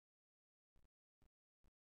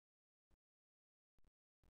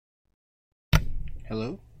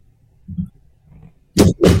Hello?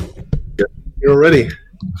 You're ready.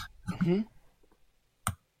 Mm-hmm.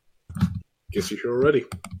 Guess you're here already.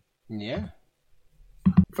 Yeah.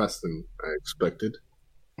 Faster than I expected.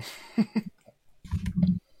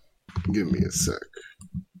 Give me a sec.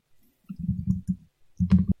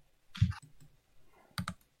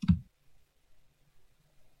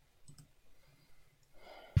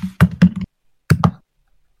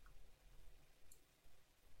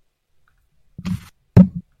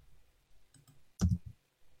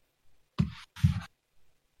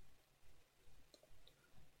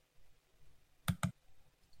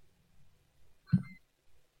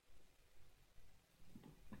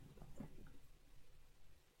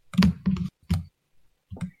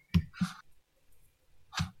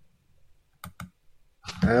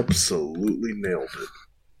 Absolutely nailed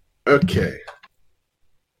it. Okay.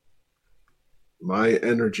 My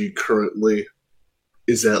energy currently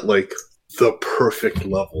is at like the perfect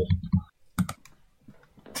level.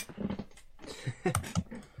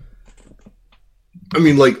 I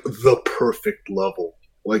mean, like the perfect level.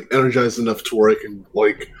 Like energized enough to where I can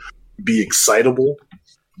like be excitable,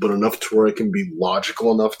 but enough to where I can be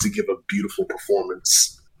logical enough to give a beautiful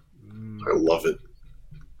performance. I love it.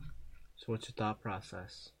 So what's your thought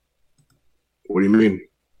process? What do you mean?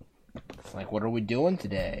 Like, what are we doing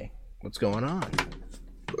today? What's going on?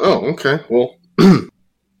 Oh, okay. Well,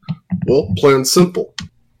 plain simple.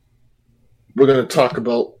 We're going to talk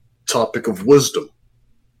about topic of wisdom.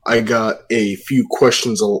 I got a few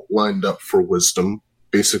questions lined up for wisdom.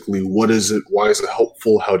 Basically, what is it? Why is it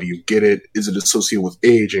helpful? How do you get it? Is it associated with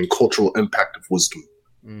age and cultural impact of wisdom?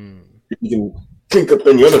 If you can think up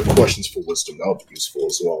any other questions for wisdom, that would be useful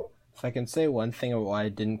as well. If I can say one thing about why I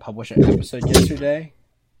didn't publish an episode yesterday,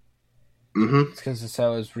 it's because as I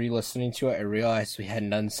was re-listening to it, I realized we had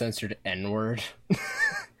an uncensored N-word.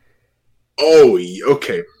 Oh,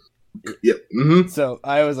 okay. Yep. So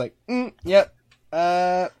I was like, yep.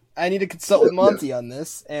 I need to consult with Monty on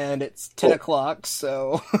this, and it's 10 o'clock,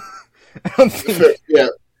 so I don't think... Yeah,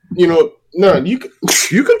 you know, no, you can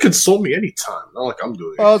consult me anytime. Not like I'm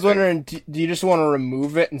doing it. Well, I was wondering, do you just want to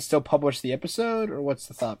remove it and still publish the episode, or what's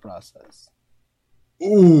the thought process?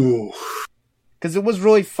 Ooh. Because it was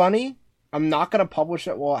really funny. I'm not going to publish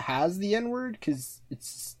it while it has the N-word, because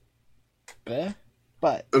it's... bleh.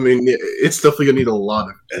 But... I mean, it's definitely going to need a lot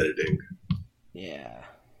of editing. Yeah.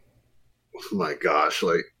 Oh my gosh,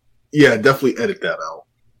 like... Yeah, definitely edit that out.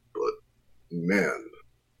 But, man...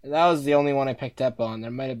 That was the only one I picked up on. There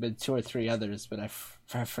might have been 2 or 3 others, but I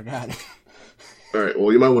forgot. Alright,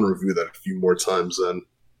 well, you might want to review that a few more times then.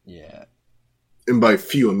 Yeah. And by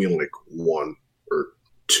few, I mean like 1 or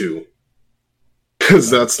 2. Because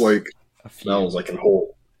that's like... That was like a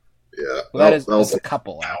whole... Yeah. Well, that was a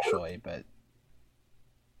couple, actually, but...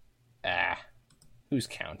 who's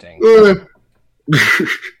counting? Oh,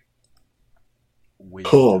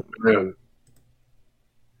 man.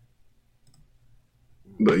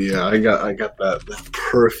 But yeah, I got that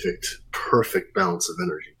perfect balance of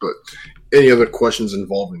energy. But any other questions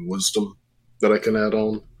involving wisdom that I can add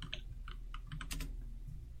on?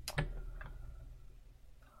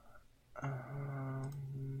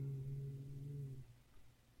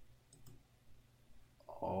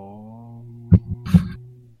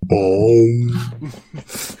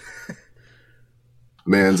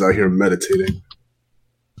 Man's out here meditating.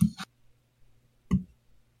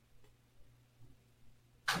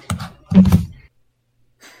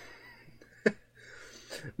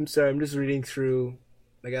 I'm sorry, I'm just reading through.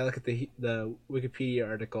 I gotta look at the Wikipedia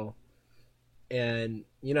article, and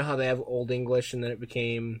you know how they have Old English and then it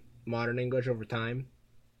became Modern English over time.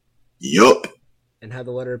 Yup. And how the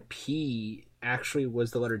letter P actually was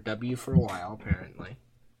the letter W for a while, apparently.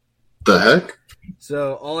 The heck?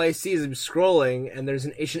 So all I see is I'm scrolling, and there's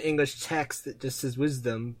an ancient English text that just says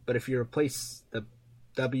wisdom, but if you replace the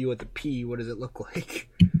W with the P, what does it look like?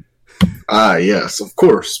 Ah, yes, of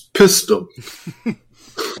course. Pistum.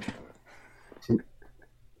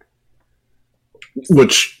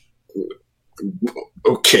 Which,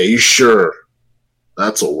 okay, sure.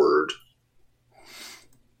 That's a word.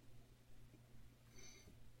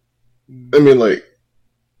 I mean, like,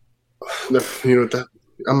 you know, that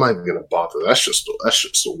I'm not even gonna bother. That's just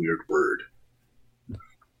a weird word.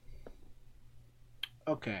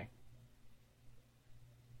 Okay.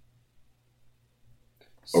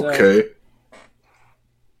 So, okay.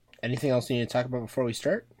 Anything else you need to talk about before we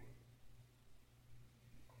start?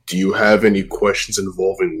 Do you have any questions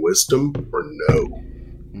involving wisdom, or no?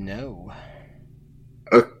 No.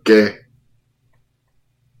 Okay.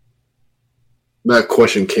 That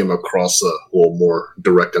question came across a little more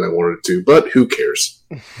direct than I wanted it to, but who cares?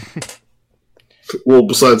 Well,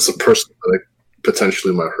 besides the person that I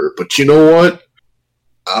potentially might hurt. But you know what?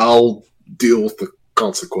 I'll deal with the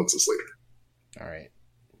consequences later. All right.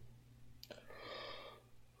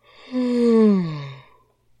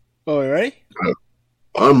 Oh, you ready?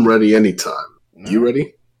 I'm ready anytime. You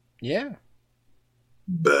ready? Yeah.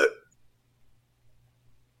 Bet.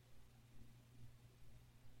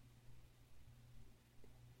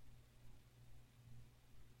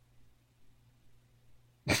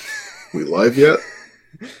 We live yet?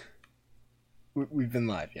 We've been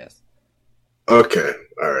live, yes. Okay,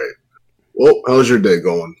 alright. Well, how's your day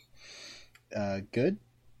going? Good.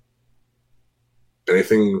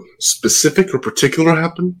 Anything specific or particular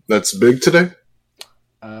happen that's big today?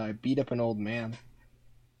 I beat up an old man.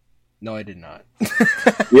 No, I did not.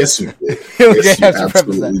 Yes, you did. Okay, Yes, I you have to preface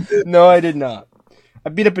absolutely that. did. No, I did not. I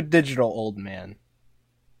beat up a digital old man.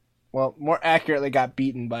 Well, more accurately, got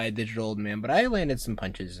beaten by a digital old man, but I landed some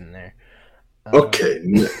punches in there. Okay,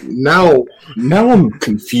 now I'm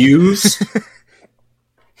confused.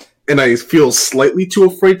 And I feel slightly too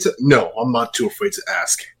afraid to... No, I'm not too afraid to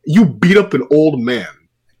ask. You beat up an old man.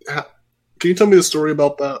 Can you tell me the story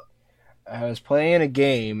about that? I was playing a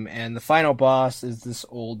game, and the final boss is this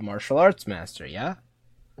old martial arts master, yeah?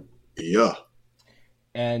 Yeah.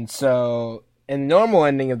 And so, in the normal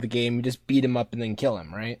ending of the game, you just beat him up and then kill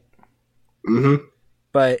him, right? Mm-hmm.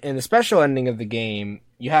 But in the special ending of the game,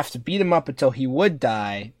 you have to beat him up until he would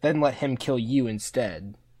die, then let him kill you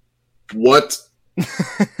instead. What?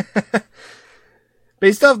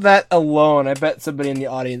 Based off that alone, I bet somebody in the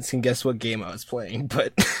audience can guess what game I was playing,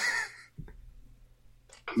 but...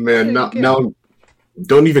 Man, now,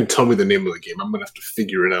 don't even tell me the name of the game. I'm gonna have to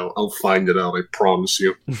figure it out. I'll find it out, I promise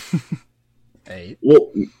you. Hey.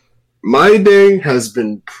 Well, my day has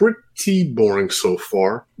been pretty boring so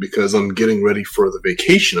far, because I'm getting ready for the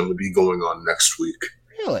vacation I'm gonna be going on next week.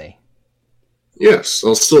 Really? Yes,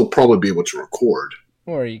 I'll still probably be able to record.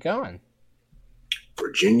 Where are you going?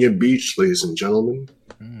 Virginia Beach, ladies and gentlemen.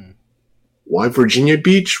 Hmm. Why Virginia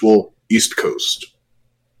Beach? Well, East Coast.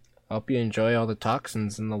 Hope you enjoy all the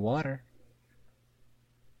toxins in the water.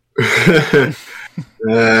 Alright,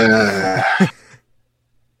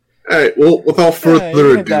 well, without further You're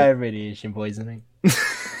gonna ado... die of radiation poisoning.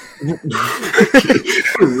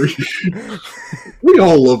 We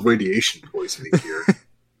all love radiation poisoning here.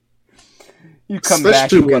 You come back,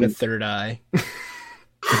 Especially you got a when- third eye.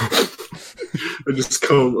 I just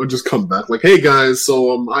come back like, hey guys,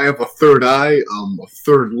 so I have a third eye, a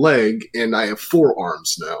third leg, and I have 4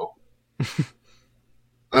 arms now.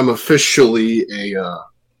 I'm officially a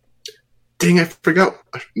dang, I forgot.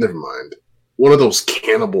 Never mind. One of those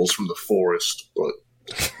cannibals from the forest, but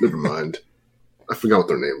never mind. I forgot what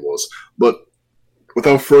their name was. But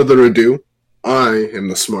without further ado, I am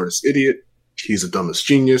the smartest idiot. He's the dumbest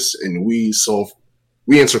genius, and we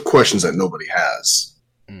answer questions that nobody has.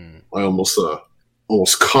 I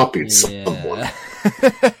almost copied someone.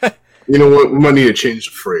 You know what? We might need to change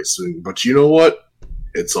the phrase soon, but you know what?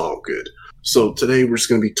 It's all good. So today we're just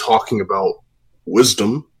going to be talking about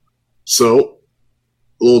wisdom. So,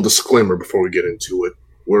 a little disclaimer before we get into it.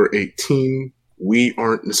 We're 18. We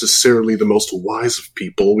aren't necessarily the most wise of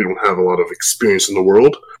people. We don't have a lot of experience in the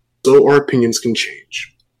world, so our opinions can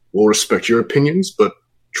change. We'll respect your opinions, but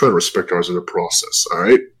try to respect ours in the process,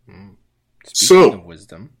 alright? Speaking of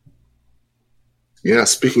wisdom. Yeah,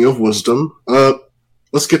 speaking of wisdom,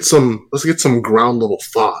 let's get some ground level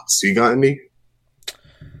thoughts. You got any?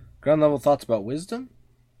 Ground level thoughts about wisdom?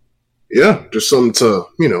 Yeah, just something to,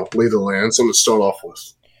 lay the land, something to start off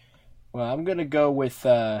with. Well, I'm gonna go with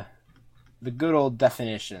the good old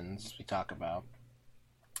definitions we talk about.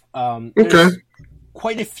 There's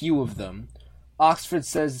quite a few of them. Oxford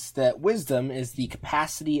says that wisdom is the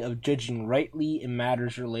capacity of judging rightly in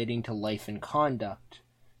matters relating to life and conduct.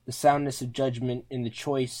 The soundness of judgment in the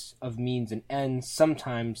choice of means and ends,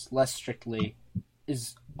 sometimes less strictly,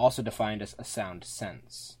 is also defined as a sound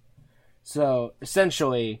sense. So,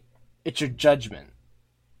 essentially, it's your judgment.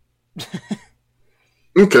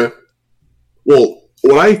 Okay. Well,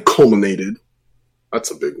 what I culminated, that's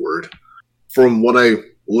a big word, from what I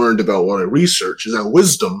learned about what I researched, is that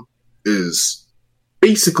wisdom is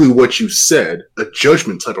basically what you said, a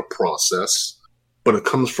judgment type of process, but it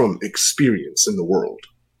comes from experience in the world.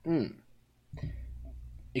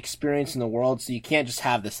 Experience in the world, so you can't just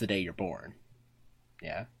have this the day you're born.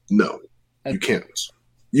 Yeah? No, you can't.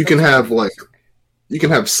 You can have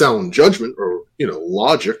sound judgment or,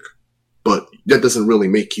 logic, but that doesn't really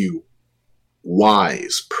make you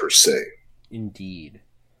wise, per se. Indeed.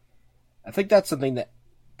 I think that's something that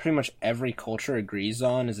pretty much every culture agrees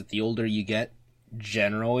on, is that the older you get,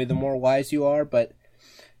 generally the more wise you are, but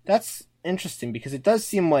that's interesting because it does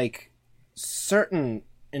seem like certain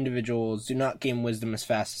individuals do not gain wisdom as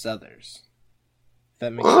fast as others. If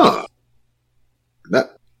that makes sense.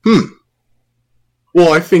 That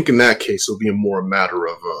Well, I think in that case it'll be more a matter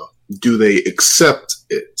of do they accept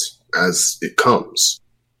it as it comes?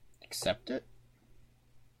 Accept it?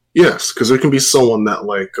 Yes, because there can be someone that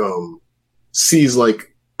sees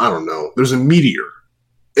I don't know, there's a meteor,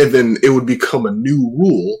 and then it would become a new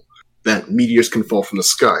rule that meteors can fall from the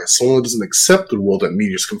sky. Someone that doesn't accept the rule that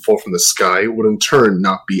meteors can fall from the sky would in turn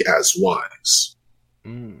not be as wise.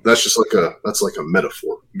 That's just like a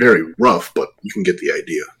metaphor. Very rough, but you can get the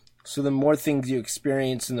idea. So the more things you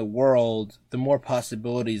experience in the world, the more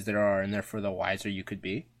possibilities there are, and therefore the wiser you could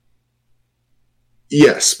be?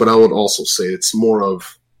 Yes, but I would also say it's more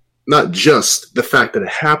of not just the fact that it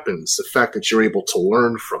happens, the fact that you're able to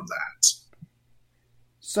learn from that.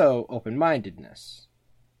 So, open-mindedness.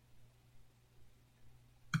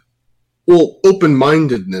 Well,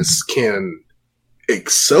 open-mindedness can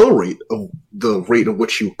accelerate the rate at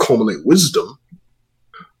which you culminate wisdom,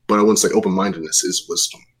 but I wouldn't say open-mindedness is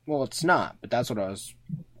wisdom. Well, it's not, but that's what I was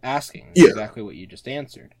asking. Yeah. Exactly what you just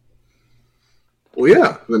answered. Well,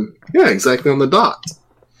 yeah, exactly on the dot.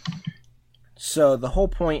 So the whole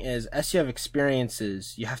point is, as you have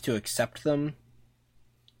experiences, you have to accept them,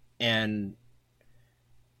 and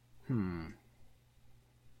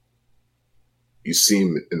You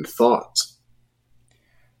seem in thought.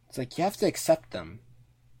 It's like you have to accept them.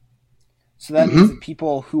 So that means that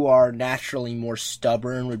people who are naturally more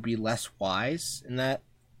stubborn would be less wise in that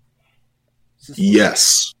system?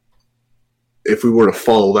 Yes. If we were to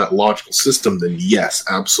follow that logical system, then yes,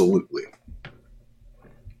 absolutely.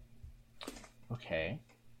 Okay.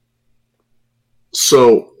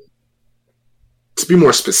 So, to be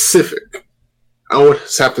more specific, I would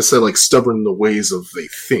have to say stubborn in the ways of they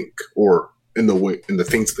think, or in the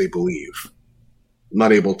things they believe.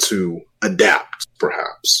 Not able to adapt,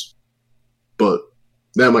 perhaps. But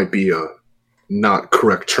that might be a not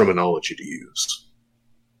correct terminology to use.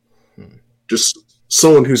 Just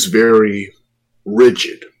someone who's very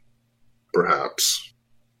rigid, perhaps.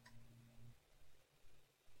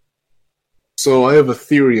 So I have a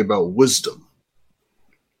theory about wisdom.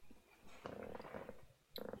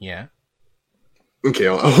 Yeah. Okay,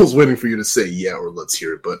 I was waiting for you to say yeah or let's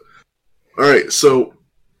hear it, but alright, so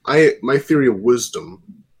my theory of wisdom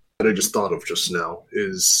that I just thought of just now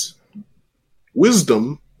is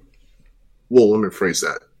wisdom, well, let me rephrase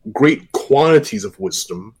that. Great quantities of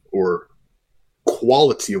wisdom, or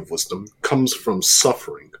quality of wisdom, comes from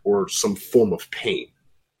suffering, or some form of pain.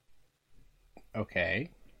 Okay.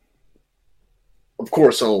 Of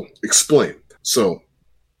course, I'll explain. So,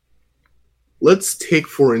 let's take,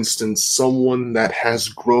 for instance, someone that has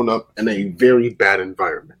grown up in a very bad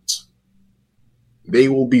environment. They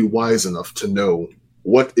will be wise enough to know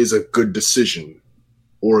what is a good decision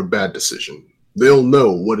or a bad decision. They'll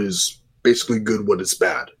know what is basically good, what is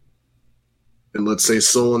bad. And let's say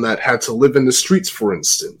someone that had to live in the streets, for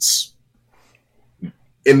instance,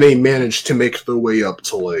 and they managed to make their way up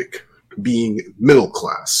to, being middle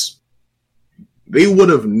class. They would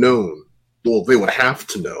have known, well, they would have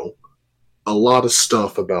to know, a lot of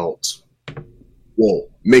stuff about,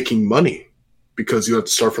 making money. Because you have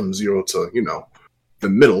to start from zero to, the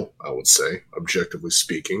middle, I would say, objectively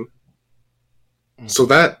speaking. So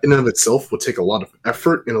that, in and of itself, would take a lot of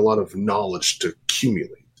effort and a lot of knowledge to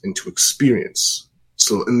accumulate and to experience.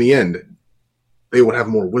 So in the end, they would have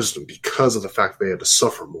more wisdom because of the fact they had to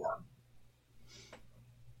suffer more.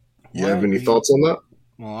 You have any thoughts on that?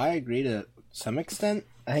 Well, I agree to some extent.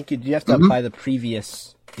 I think you have to apply the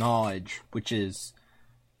previous knowledge, which is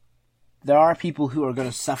there are people who are going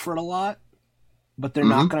to suffer a lot, but they're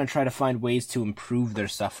not going to try to find ways to improve their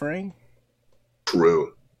suffering.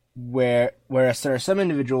 True. Whereas there are some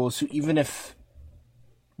individuals who, even if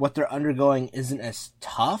what they're undergoing isn't as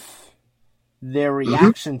tough, their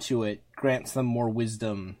reaction to it grants them more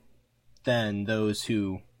wisdom than those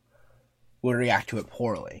who would react to it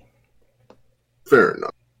poorly. Fair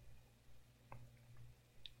enough.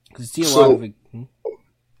 Because you see a lot of...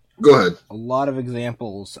 Go ahead. A lot of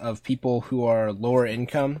examples of people who are lower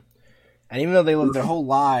income, and even though they live their whole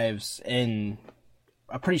lives in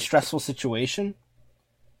a pretty stressful situation,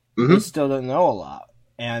 they still don't know a lot.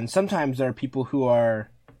 And sometimes there are people who are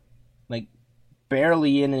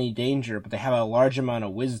barely in any danger, but they have a large amount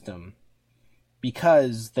of wisdom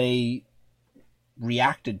because they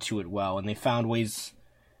reacted to it well and they found ways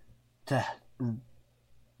to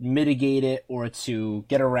mitigate it or to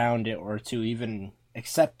get around it or to even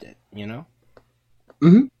accept it,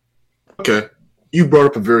 Okay. You brought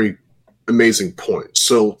up a very amazing point.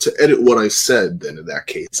 So to edit what I said, then in that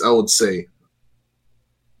case, I would say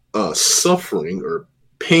suffering or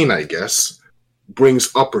pain, I guess,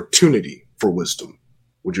 brings opportunity for wisdom.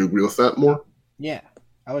 Would you agree with that more? Yeah,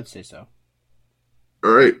 I would say so.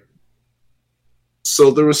 All right.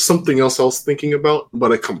 So there was something else I was thinking about,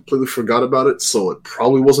 but I completely forgot about it, so it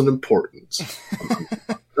probably wasn't important.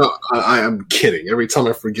 I am kidding. Every time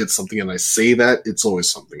I forget something and I say that, it's always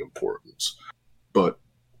something important. But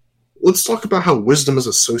let's talk about how wisdom is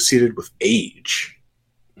associated with age.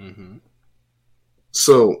 Mm-hmm.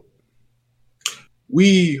 So,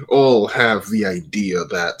 we all have the idea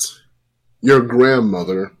that your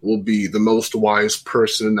grandmother will be the most wise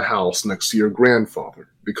person in the house next to your grandfather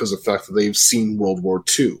because of the fact that they've seen World War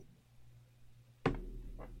II.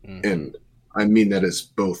 Mm-hmm. And I mean that as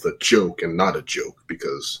both a joke and not a joke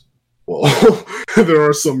because, well, there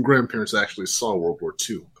are some grandparents that actually saw World War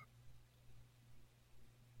II.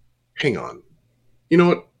 Hang on. You know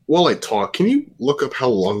what? While I talk, can you look up how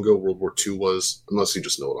long ago World War II was? Unless you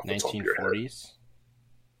just know it off the top of your head. 1940s?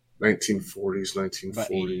 1940s, 1940s.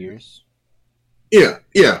 About 80 years. Yeah.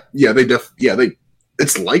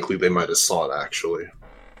 It's likely they might have saw it, actually.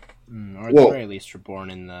 Or at the very least were born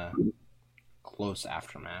in the close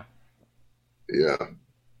aftermath. Yeah.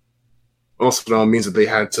 Also, now it means that they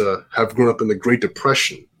had to have grown up in the Great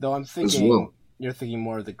Depression. Though I'm thinking, as well. You're thinking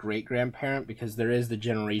more of the great-grandparent, because there is the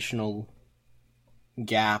generational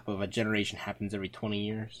gap of a generation happens every 20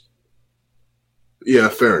 years. Yeah,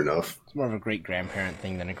 fair enough. It's more of a great-grandparent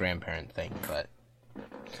thing than a grandparent thing, but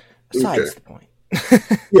besides the point.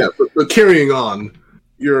 Yeah, but carrying on,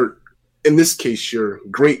 in this case, your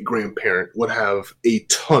great-grandparent would have a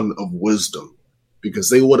ton of wisdom, because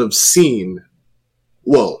they would have seen,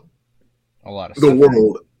 well, a lot of the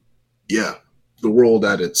world, the world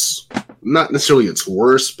at its, not necessarily its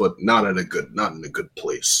worst, but not in a good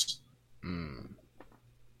place. Mm.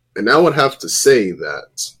 And I would have to say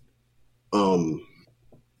that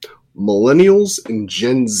millennials and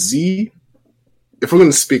Gen Z, if we're going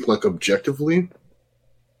to speak like objectively,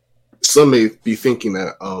 some may be thinking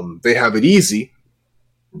that they have it easy,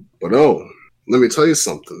 but let me tell you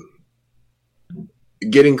something.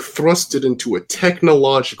 Getting thrusted into a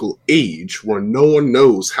technological age where no one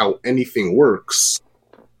knows how anything works,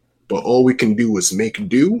 but all we can do is make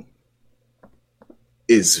do,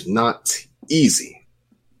 is not easy.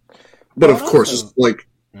 But of course, it's like,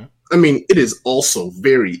 I mean, it is also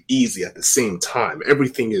very easy at the same time.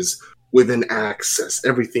 Everything is within access.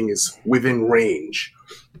 Everything is within range.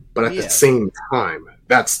 But at the same time,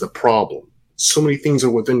 that's the problem. So many things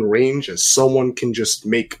are within range, and someone can just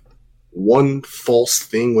make one false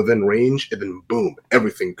thing within range, and then boom,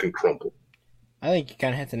 everything can crumble. I think you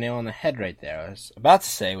kind of hit the nail on the head right there. I was about to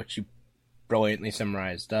say, what you brilliantly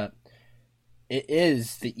summarized up. It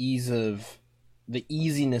is the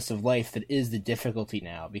easiness of life that is the difficulty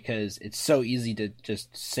now, because it's so easy to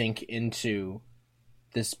just sink into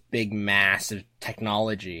this big mass of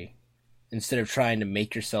technology instead of trying to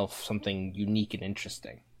make yourself something unique and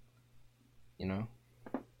interesting. You know?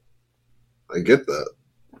 I get that.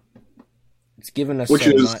 It's given us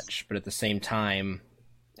much, but at the same time,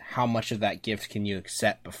 how much of that gift can you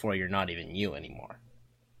accept before you're not even you anymore?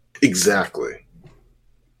 Exactly.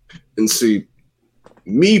 And see,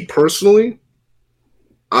 me personally,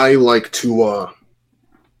 I like to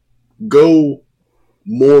go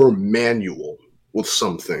more manual with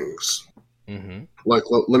some things. Mm-hmm. Like,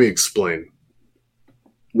 let me explain.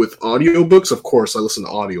 With audiobooks, of course, I listen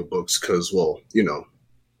to audiobooks because, well, you know,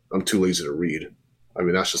 I'm too lazy to read. I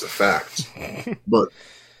mean, that's just a fact. But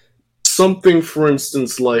something, for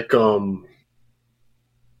instance, like, well,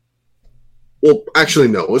 actually,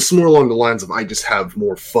 no. It's more along the lines of I just have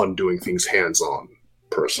more fun doing things hands-on,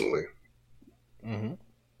 personally. Mm-hmm.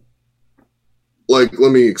 Like,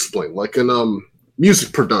 let me explain. Like in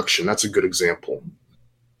music production, that's a good example.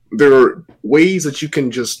 There are ways that you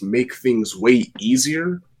can just make things way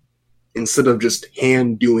easier instead of just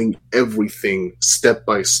hand doing everything step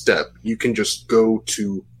by step. You can just go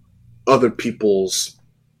to other people's,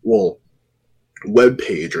 well, web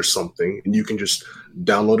page or something, and you can just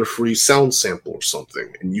download a free sound sample or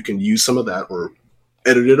something, and you can use some of that or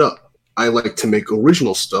edit it up. I like to make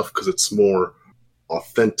original stuff because it's more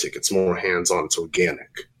authentic, it's more hands-on, it's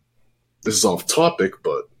organic. This is off topic,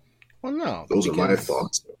 but well, no, those are my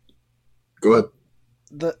thoughts. Go ahead.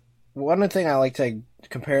 The one thing I like to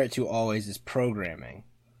compare it to always is programming.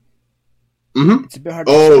 Mm-hmm. It's a bit hard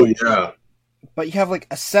to explain, yeah. But you have like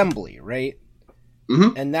assembly, right?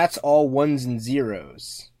 Mm-hmm. And that's all ones and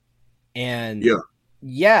zeros. And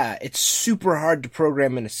yeah, it's super hard to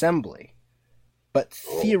program in assembly. But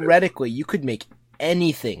theoretically, you could make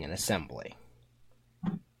anything in assembly.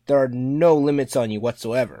 There are no limits on you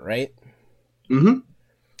whatsoever, right? Mm-hmm.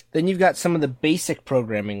 Then you've got some of the basic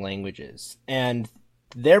programming languages, and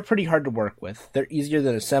they're pretty hard to work with. They're easier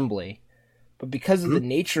than assembly, but because of the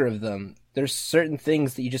nature of them, there's certain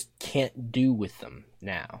things that you just can't do with them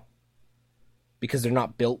now because they're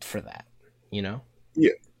not built for that, you know?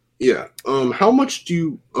 Yeah. How much do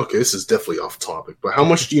you... Okay, this is definitely off topic, but how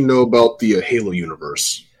much do you know about the Halo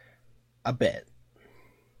universe? A bit.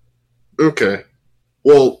 Okay.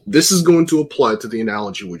 Well, this is going to apply to the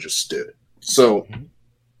analogy we just did. So,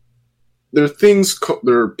 there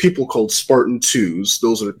are people called Spartan 2s.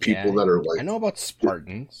 Those are the people that are like... I know about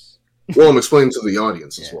Spartans. Well, I'm explaining to the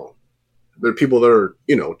audience as well. There are people that are,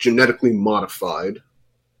 genetically modified.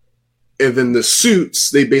 And then the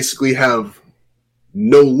suits, they basically have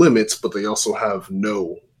no limits, but they also have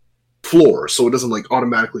no floor. So it doesn't, like,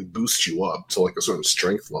 automatically boost you up to, like, a certain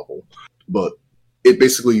strength level. But it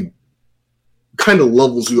basically kind of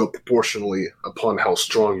levels you up proportionally upon how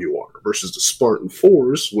strong you are. Versus the Spartan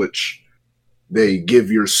 4s, which they give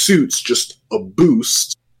your suits just a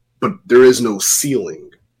boost, but there is no ceiling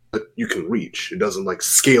that you can reach. It doesn't, like,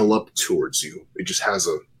 scale up towards you. It just has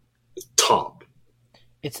a top.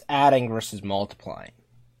 It's adding versus multiplying.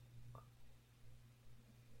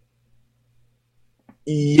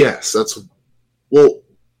 Yes, that's... Well...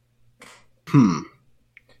 I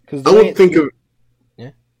would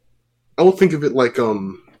think of it like,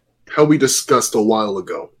 how we discussed a while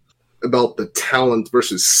ago about the talent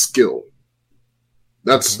versus skill.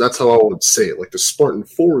 That's how I would say it. Like the Spartan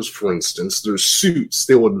 4s, for instance, their suits,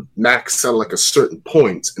 they would max out like a certain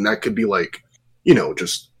point, and that could be like,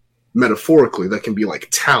 just metaphorically, that can be like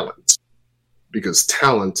talent. Because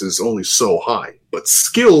talent is only so high, but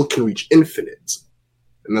skill can reach infinite.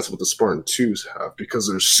 And that's what the Spartan 2s have, because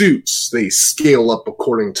their suits, they scale up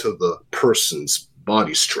according to the person's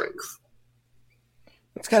body strength.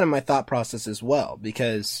 That's kind of my thought process as well,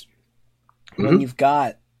 because when you've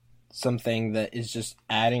got something that is just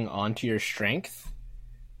adding onto your strength,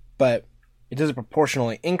 but it doesn't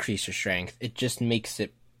proportionally increase your strength, it just makes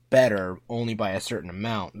it better only by a certain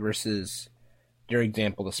amount, versus your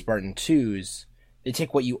example, the Spartan 2s, they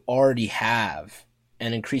take what you already have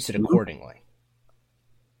and increase it accordingly.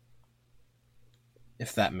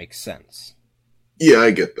 If that makes sense. Yeah,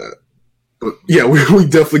 I get that. But yeah, we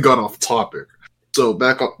definitely got off topic. So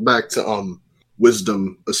back to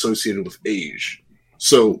wisdom associated with age.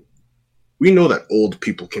 So we know that old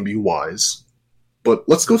people can be wise, but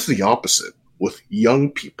let's go to the opposite with young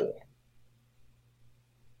people.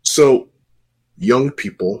 So young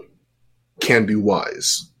people can be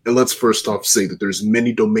wise. And let's first off say that there's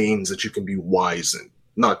many domains that you can be wise in.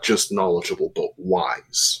 Not just knowledgeable, but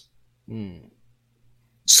wise.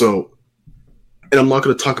 So, and I'm not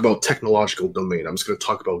going to talk about technological domain. I'm just going to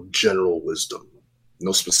talk about general wisdom.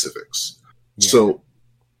 No specifics. Yeah. So,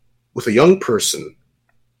 with a young person,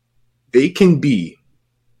 they can be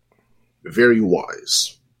very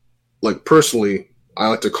wise. Like, personally, I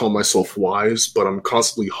like to call myself wise, but I'm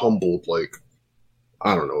constantly humbled, like,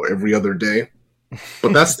 I don't know, every other day.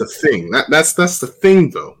 But that's the thing. That's the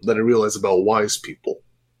thing, though, that I realize about wise people.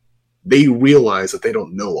 They realize that they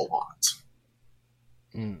don't know a lot.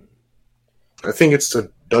 I think it's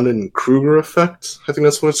the Dunning-Kruger effect. I think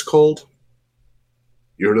that's what it's called.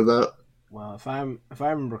 You heard of that? Well, if I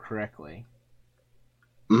remember correctly,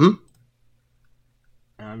 I'm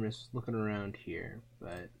just looking around here,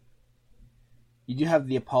 but you do have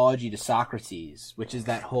the apology to Socrates, which is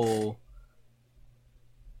that whole,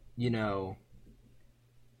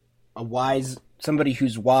 somebody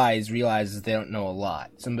who's wise realizes they don't know a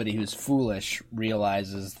lot. Somebody who's foolish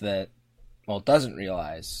realizes doesn't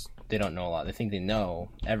realize they don't know a lot. They think they know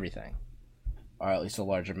everything, or at least a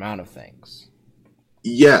large amount of things.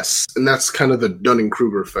 Yes, and that's kind of the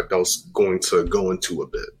Dunning-Kruger effect I was going to go into a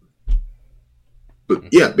bit. But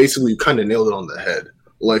yeah, basically you kind of nailed it on the head.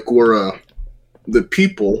 Like where the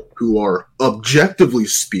people who are objectively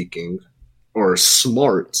speaking are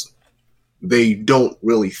smart, they don't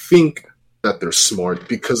really think that they're smart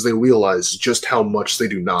because they realize just how much they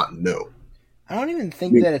do not know. I don't even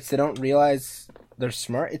think that it's they don't realize they're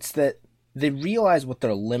smart. It's that they realize what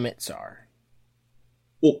their limits are.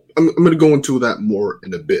 Well, I'm going to go into that more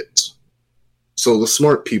in a bit. So the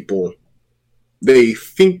smart people, they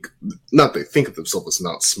think of themselves as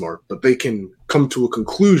not smart, but they can come to a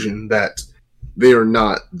conclusion that they are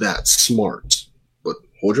not that smart. But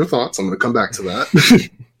hold your thoughts. I'm going to come back to that.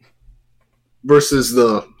 Versus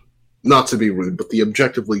the, not to be rude, but the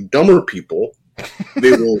objectively dumber people,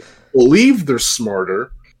 they will believe they're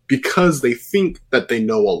smarter because they think that they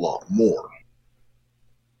know a lot more.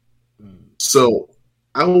 So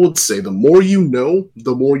I would say the more you know,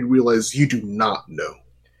 the more you realize you do not know.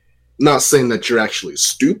 Not saying that you're actually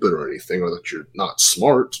stupid or anything, or that you're not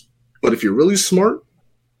smart, but if you're really smart,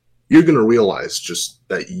 you're going to realize just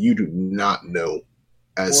that you do not know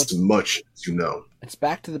as much as you know. It's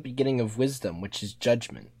back to the beginning of wisdom, which is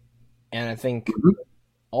judgment. And I think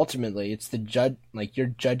ultimately it's you're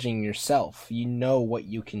judging yourself. You know what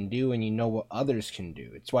you can do and you know what others can do.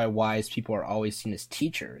 It's why wise people are always seen as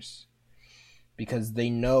teachers, because they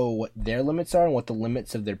know what their limits are and what the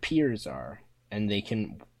limits of their peers are, and they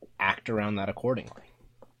can act around that accordingly.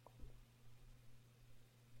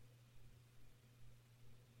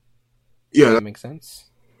 Yeah, does that make sense?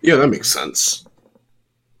 Yeah, that makes sense.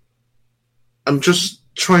 I'm just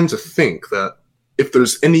trying to think that if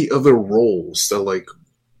there's any other roles that like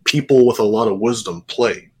people with a lot of wisdom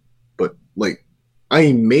play, but like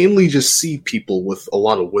I mainly just see people with a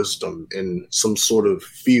lot of wisdom in some sort of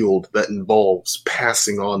field that involves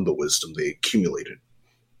passing on the wisdom they accumulated.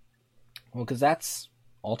 Well, because that's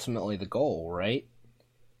ultimately the goal, right?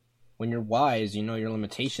 When you're wise, you know your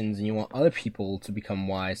limitations, and you want other people to become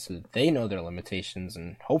wise so that they know their limitations,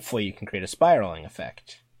 and hopefully you can create a spiraling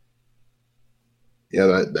effect.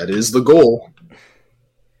 Yeah, that is the goal.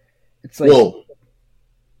 It's like, well,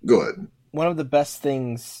 go ahead. One of the best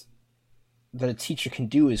things that a teacher can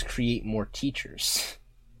do is create more teachers.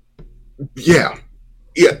 Yeah,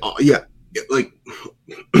 like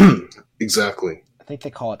exactly. I think they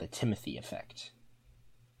call it the Timothy effect.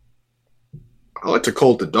 I like to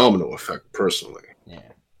call it the domino effect, personally. Yeah.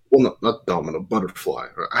 Well, not domino, butterfly.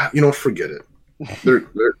 Forget it.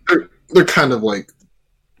 They're kind of like,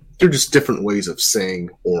 they're just different ways of saying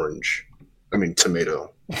orange. I mean,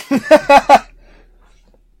 tomato.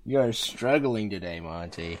 You are struggling today,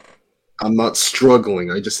 Monty. I'm not struggling.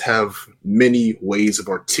 I just have many ways of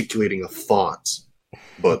articulating a thought,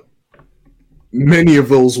 but many of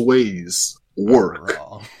those ways work.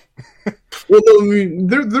 Well, I mean,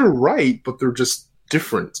 they're right, but they're just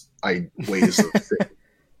different ways of thinking.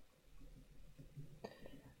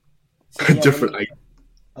 So, different.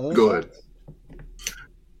 Go ahead.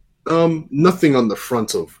 Nothing on the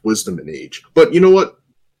front of wisdom and age, but you know what?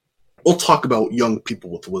 We'll talk about young people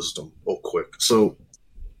with wisdom real quick. So,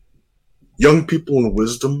 young people in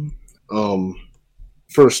wisdom.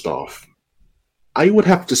 First off, I would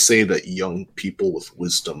have to say that young people with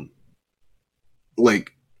wisdom,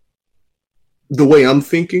 like, the way I'm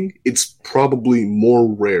thinking, it's probably more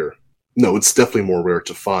rare. No, it's definitely more rare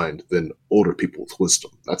to find than older people with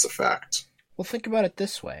wisdom. That's a fact. Well, think about it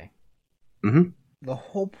this way. Mm-hmm. The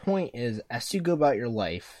whole point is, as you go about your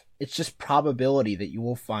life, it's just probability that you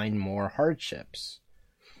will find more hardships.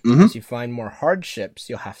 Mm-hmm. As you find more hardships,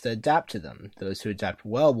 you'll have to adapt to them. Those who adapt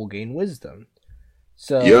well will gain wisdom.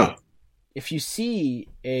 So, yeah. If you see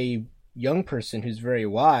a young person who's very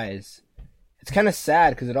wise, it's kind of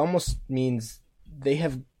sad because it almost means they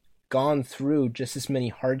have gone through just as many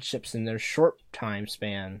hardships in their short time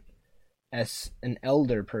span as an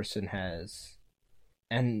elder person has.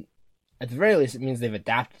 And at the very least, it means they've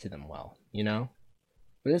adapted to them well, you know?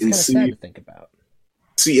 But it's kind of sad to think about.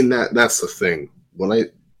 See, and that's the thing. When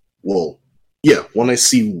I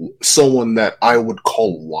see someone that I would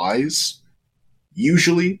call wise,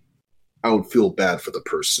 usually I would feel bad for the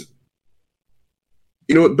person.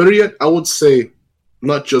 You know what? Better yet, I would say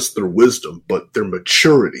not just their wisdom, but their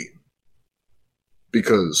maturity.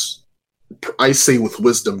 Because I say with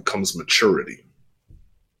wisdom comes maturity.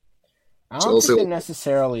 I don't think they're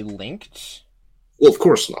necessarily linked. Well, of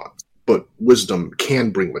course not. But wisdom can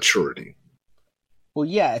bring maturity. Well,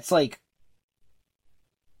 yeah, it's like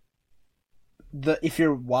if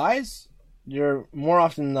you're wise, you're more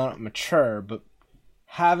often than not mature, but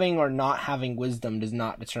having or not having wisdom does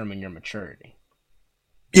not determine your maturity.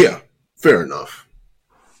 Yeah, fair enough.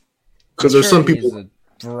 Because there's some people... Is a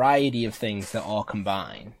variety of things that all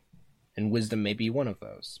combine, and wisdom may be one of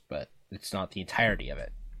those, but it's not the entirety of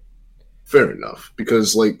it. Fair enough,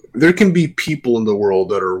 because there can be people in the world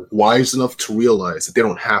that are wise enough to realize that they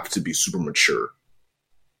don't have to be super mature,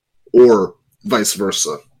 or vice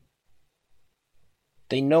versa.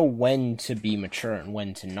 They know when to be mature and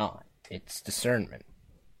when to not. It's discernment.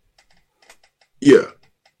 Yeah.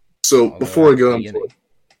 So before I get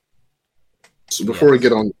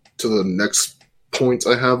on to the next point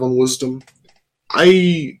I have on wisdom,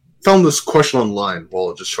 I found this question online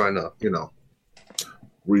while just trying to,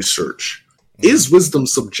 research. Is wisdom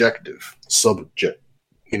subjective?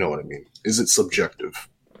 You know what I mean? Is it subjective?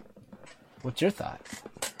 What's your thought?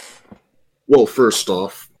 Well, first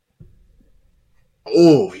off,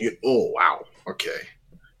 wow. Okay.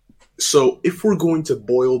 So if we're going to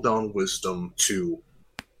boil down wisdom to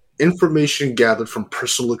information gathered from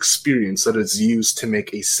personal experience that is used to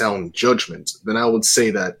make a sound judgment, then I would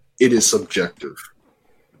say that it is subjective.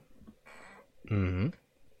 Mm-hmm.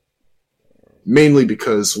 Mainly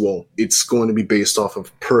because, well, it's going to be based off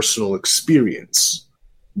of personal experience.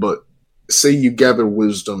 But say you gather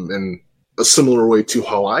wisdom in a similar way to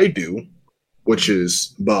how I do, which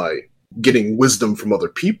is by getting wisdom from other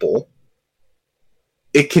people,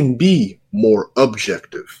 it can be more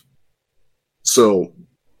objective. So,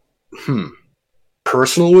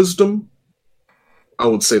 personal wisdom, I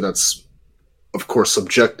would say that's, of course,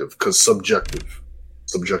 subjective, because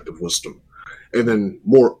subjective wisdom. And then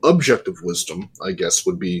more objective wisdom, I guess,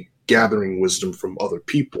 would be gathering wisdom from other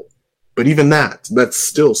people. But even that's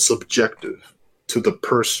still subjective to the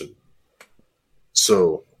person.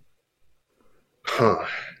 So,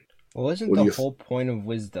 Well, isn't the whole point of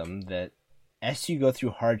wisdom that as you go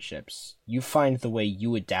through hardships, you find the way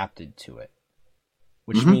you adapted to it?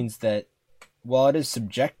 Which means that while it is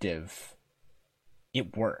subjective,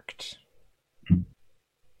 it worked.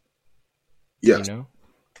 Yes. You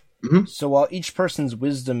know? So while each person's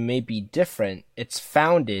wisdom may be different, it's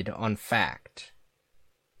founded on fact.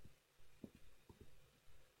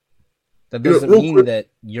 That doesn't mean that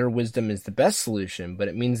your wisdom is the best solution, but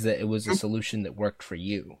it means that it was a solution that worked for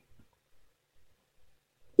you.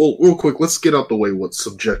 Well, real quick, let's get out the way what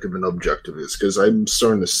subjective and objective is, because I'm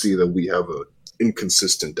starting to see that we have an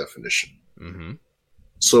inconsistent definition.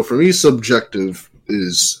 So for me, subjective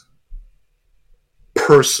is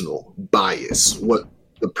personal bias, what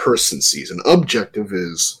the person sees. And objective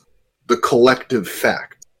is the collective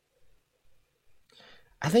fact.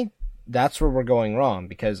 I think that's where we're going wrong,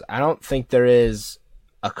 because I don't think there is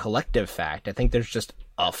a collective fact. I think there's just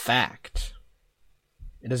a fact.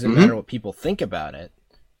 It doesn't matter what people think about it.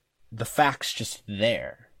 The fact's just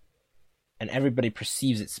there. And everybody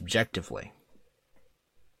perceives it subjectively.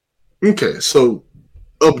 Okay, so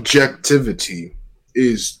objectivity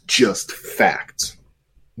is just fact.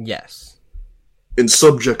 Yes. And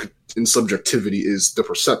subjectivity is the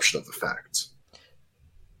perception of the fact.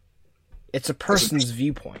 It's a person's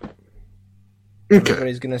viewpoint. Okay.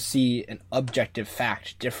 Everybody's going to see an objective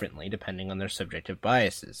fact differently depending on their subjective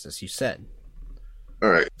biases, as you said.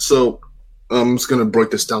 Alright, so I'm just going to break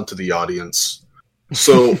this down to the audience.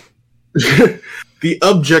 So, the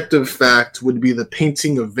objective fact would be the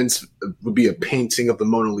painting of a painting of the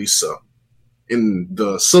Mona Lisa. And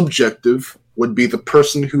the subjective would be the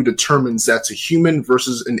person who determines that's a human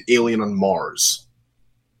versus an alien on Mars.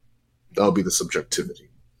 That would be the subjectivity.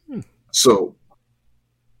 So,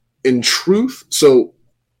 in truth,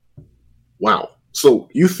 wow. So,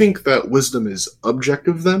 you think that wisdom is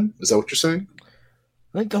objective then? Is that what you're saying?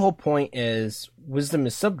 I think the whole point is wisdom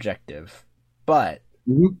is subjective, but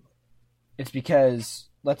it's because,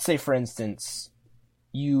 let's say, for instance,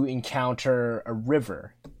 you encounter a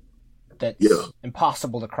river that's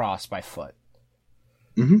impossible to cross by foot.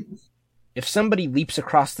 If somebody leaps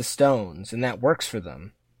across the stones and that works for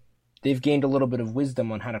them, they've gained a little bit of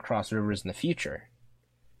wisdom on how to cross rivers in the future.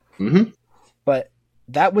 But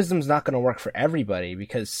that wisdom's not going to work for everybody,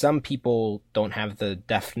 because some people don't have the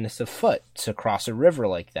deftness of foot to cross a river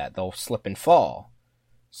like that. They'll slip and fall.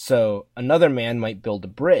 So another man might build a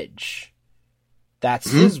bridge.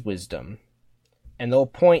 That's his wisdom. And the whole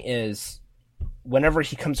point is, whenever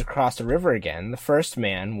he comes across a river again, the first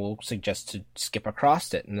man will suggest to skip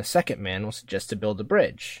across it, and the second man will suggest to build a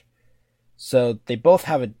bridge. So they both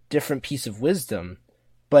have a different piece of wisdom,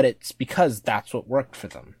 but it's because that's what worked for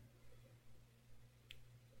them.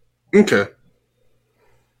 Okay.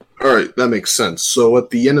 Alright, that makes sense. So at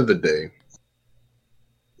the end of the day,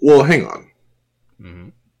 well, hang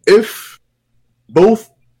on. If both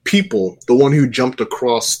people, the one who jumped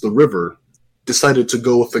across the river, decided to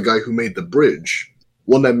go with the guy who made the bridge,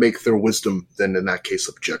 wouldn't that make their wisdom then in that case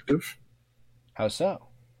objective? How so?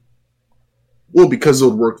 Well, because it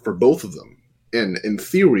would work for both of them. And in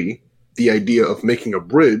theory, the idea of making a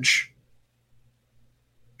bridge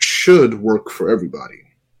should work for everybody.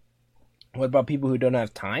 What about people who don't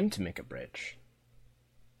have time to make a bridge?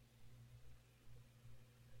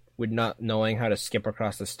 Would not knowing how to skip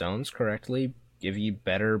across the stones correctly give you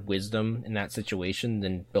better wisdom in that situation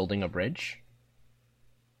than building a bridge?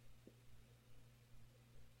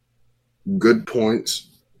 Good point,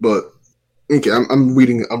 but okay, I'm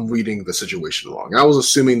reading the situation wrong. I was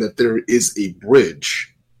assuming that there is a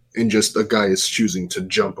bridge, and just a guy is choosing to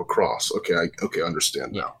jump across. Okay, I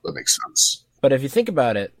understand now. That makes sense. But if you think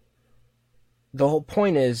about it, the whole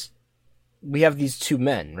point is we have these two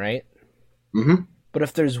men, right? But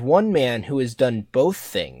if there's one man who has done both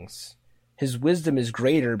things, his wisdom is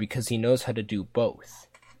greater because he knows how to do both.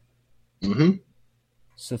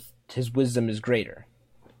 So his wisdom is greater,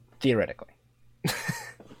 theoretically.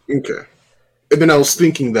 Okay. And then I was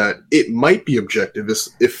thinking that it might be objective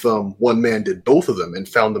if one man did both of them and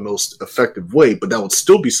found the most effective way, but that would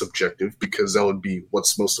still be subjective because that would be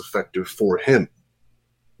what's most effective for him.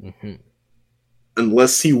 Mm-hmm.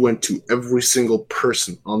 Unless he went to every single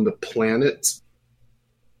person on the planet,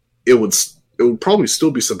 it would probably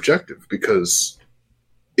still be subjective because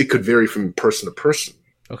it could vary from person to person.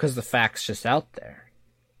 Because the fact's just out there.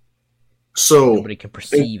 So nobody can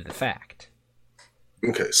perceive the fact.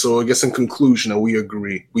 Okay, so I guess in conclusion, we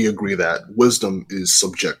agree that wisdom is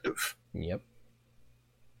subjective. Yep.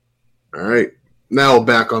 All right. Now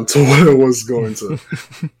back onto what I was going to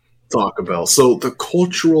talk about. So the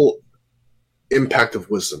cultural impact of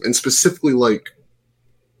wisdom, and specifically like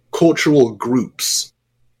cultural groups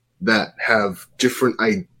that have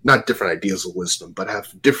not different ideas of wisdom, but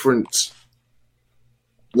have different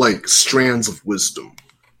like strands of wisdom.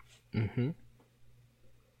 Mm-hmm.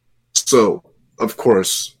 So, of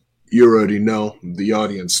course, you already know, the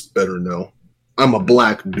audience better know, I'm a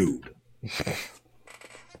black dude.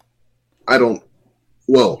 I don't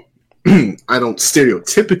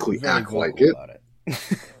stereotypically act like it.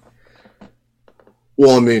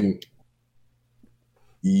 Well, I mean,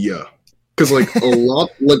 yeah. Because, like, hang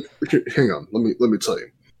on, let me tell you.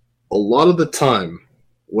 A lot of the time,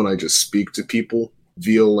 when I just speak to people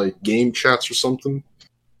via, like, game chats or something,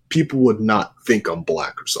 people would not think I'm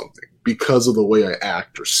black or something because of the way I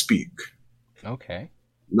act or speak. Okay.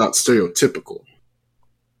 Not stereotypical.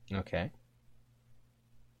 Okay.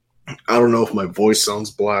 I don't know if my voice sounds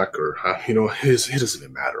black or, it doesn't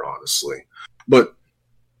even matter, honestly. But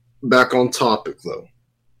back on topic, though.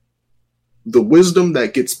 The wisdom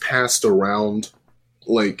that gets passed around,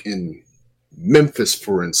 like in Memphis,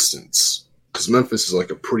 for instance, because Memphis is like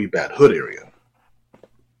a pretty bad hood area.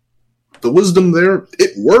 The wisdom there,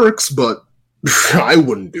 it works, but I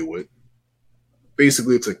wouldn't do it.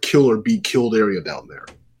 Basically, it's a kill or be killed area down there.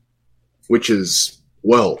 Which is,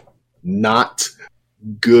 well, not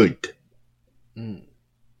good. Mm.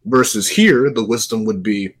 Versus here, the wisdom would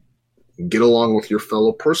be get along with your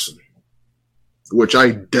fellow person. Which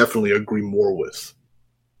I definitely agree more with.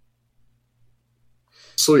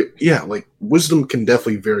 So, yeah, like, wisdom can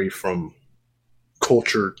definitely vary from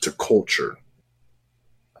culture to culture.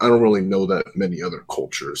 I don't really know that many other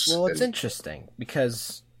cultures. Well, it's interesting,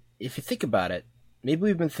 because if you think about it, maybe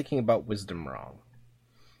we've been thinking about wisdom wrong.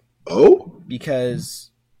 Oh?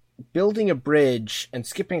 Because building a bridge and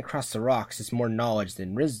skipping across the rocks is more knowledge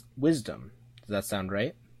than wisdom. Does that sound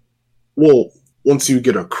right? Well, once you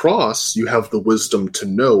get across, you have the wisdom to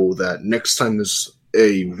know that next time there's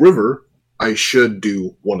a river, I should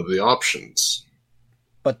do one of the options.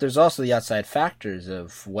 But there's also the outside factors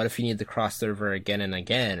of what if you need to cross the river again and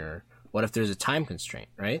again, or what if there's a time constraint,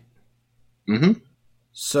 right? Mm-hmm.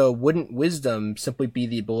 So wouldn't wisdom simply be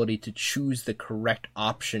the ability to choose the correct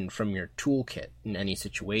option from your toolkit in any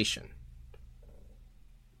situation?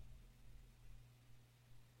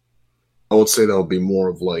 I would say that would be more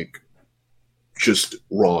of like just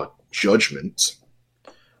raw judgment.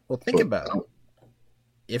 Well, think about it.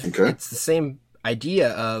 If it's the same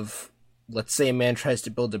idea of, let's say a man tries to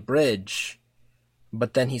build a bridge,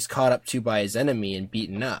 but then he's caught up to by his enemy and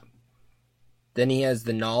beaten up. Then he has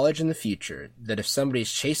the knowledge in the future that if somebody's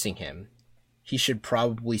chasing him, he should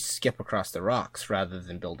probably skip across the rocks rather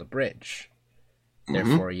than build a bridge. Mm-hmm.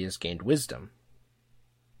 Therefore, he has gained wisdom.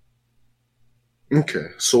 Okay,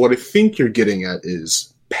 so what I think you're getting at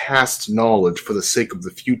is past knowledge for the sake of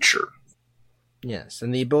the future. Yes,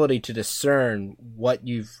 and the ability to discern what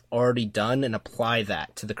you've already done and apply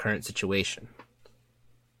that to the current situation.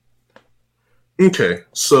 Okay,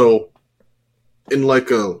 so in like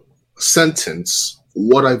a sentence,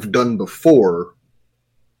 what I've done before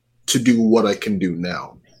to do what I can do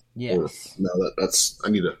now. Yes. Or, no,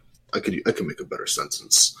 I can make a better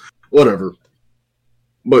sentence. Whatever.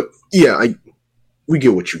 But yeah, we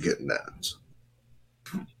get what you're getting at.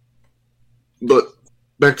 But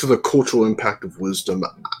back to the cultural impact of wisdom,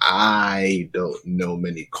 I don't know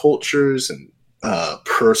many cultures, and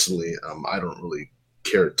personally, I don't really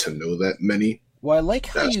care to know that many. Well, I like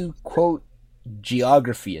how you quote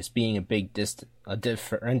geography as being a big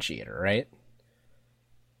differentiator, right?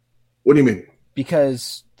 What do you mean?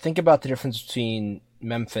 Because think about the difference between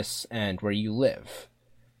Memphis and where you live.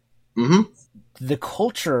 Mm-hmm. The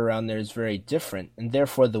culture around there is very different, and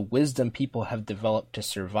therefore the wisdom people have developed to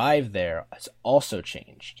survive there has also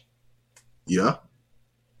changed. Yeah.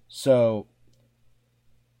 So,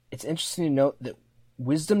 it's interesting to note that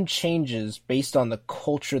wisdom changes based on the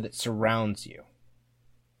culture that surrounds you.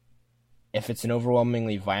 If it's an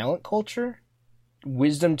overwhelmingly violent culture,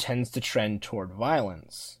 wisdom tends to trend toward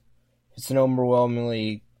violence. If it's an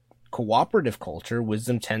overwhelmingly cooperative culture,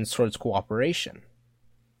 wisdom tends towards cooperation.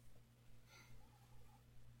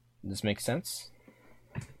 Does this make sense?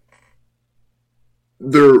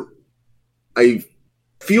 I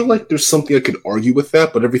feel like there's something I could argue with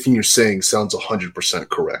that, but everything you're saying sounds 100%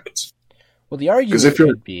 correct. Well, the argument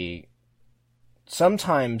would be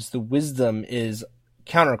sometimes the wisdom is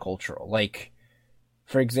countercultural. Like,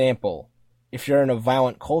 for example, if you're in a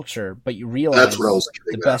violent culture, but you realize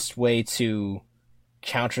the best way to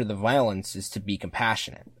counter the violence is to be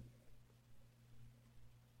compassionate.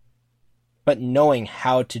 But knowing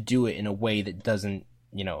how to do it in a way that doesn't,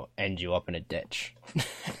 end you up in a ditch.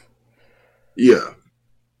 Yeah.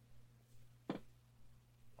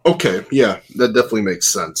 Okay, yeah, that definitely makes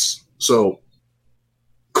sense. So,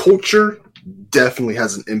 culture definitely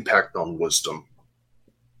has an impact on wisdom.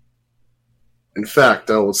 In fact,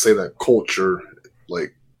 I would say that culture,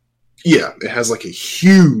 it has a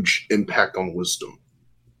huge impact on wisdom.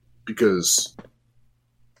 Because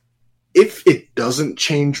if it doesn't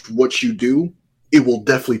change what you do, it will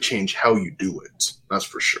definitely change how you do it. That's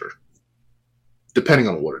for sure. Depending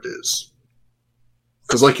on what it is.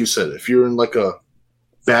 Because like you said, if you're in a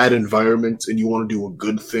bad environment and you want to do a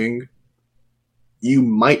good thing, you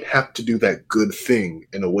might have to do that good thing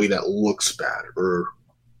in a way that looks bad or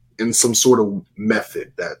in some sort of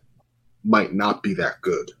method that might not be that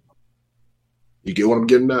good. You get what I'm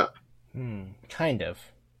getting at? Kind of.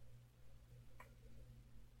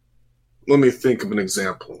 Let me think of an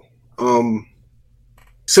example.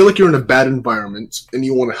 Say you're in a bad environment and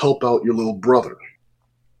you want to help out your little brother.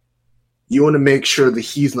 You want to make sure that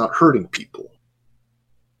he's not hurting people.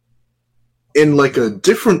 In a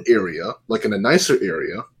different area, in a nicer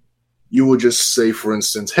area, you would just say, for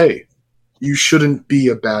instance, hey, you shouldn't be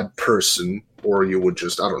a bad person, or you would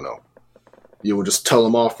just, you would just tell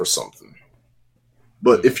him off or something.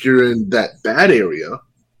 But if you're in that bad area,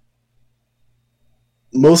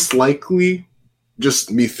 most likely,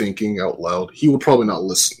 just me thinking out loud, he would probably not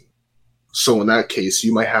listen. So in that case,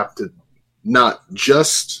 you might have to not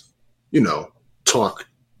just, talk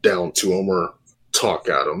down to him or talk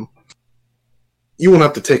at him. You won't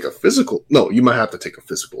have to take you might have to take a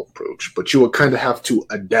physical approach, but you will kind of have to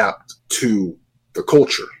adapt to the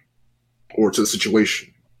culture or to the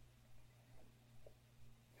situation.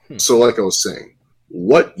 So like I was saying,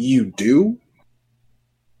 what you do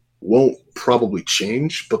won't probably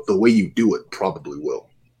change, but the way you do it probably will.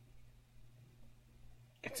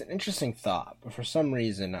 It's an interesting thought, but for some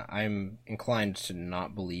reason, I'm inclined to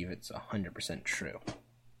not believe it's 100% true.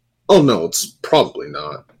 Oh no, it's probably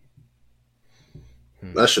not.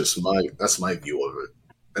 That's just my view of it.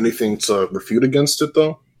 Anything to refute against it,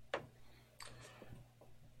 though?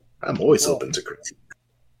 I'm always open to critique.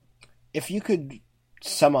 If you could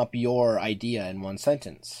sum up your idea in one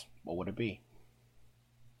sentence, what would it be?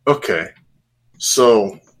 Okay.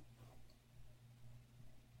 So,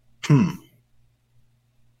 in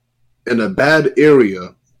a bad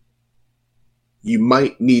area, you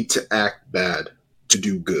might need to act bad to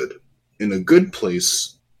do good. In a good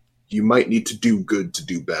place, you might need to do good to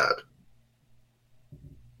do bad.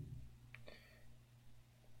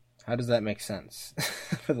 How does that make sense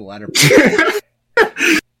for the latter part?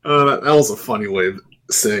 That was a funny way of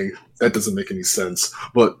saying that doesn't make any sense.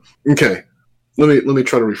 But okay, let me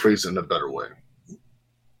try to rephrase it in a better way.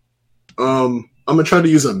 I'm gonna try to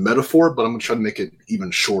use a metaphor, but I'm gonna try to make it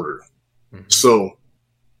even shorter. Mm-hmm. So,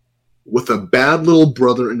 with a bad little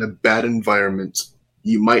brother in a bad environment,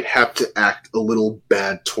 you might have to act a little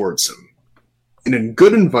bad towards him. In a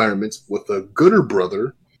good environment with a gooder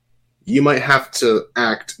brother, you might have to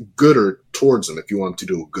act gooder towards him if you want to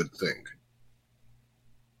do a good thing.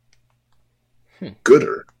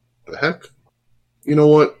 Gooder? The heck? You know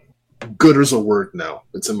what? Gooder's a word now.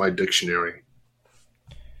 It's in my dictionary.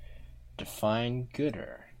 Define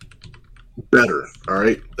gooder. Better,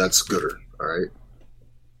 alright? That's gooder, alright?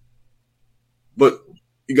 But,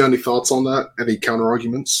 you got any thoughts on that? Any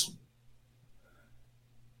counter-arguments?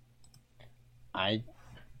 I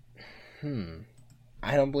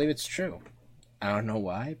don't believe it's true. I don't know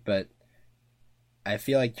why, but I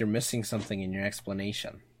feel like you're missing something in your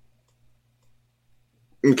explanation.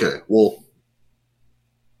 Okay, well,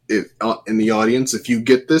 if in the audience, if you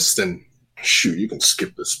get this, then shoot, you can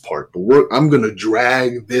skip this part. But I'm gonna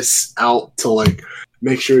drag this out to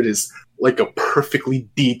make sure it is a perfectly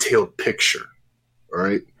detailed picture. All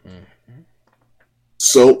right. Mm-hmm.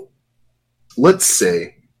 So, let's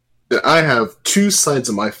say that I have two sides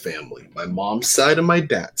of my family: my mom's side and my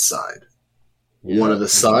dad's side. Yeah, one of the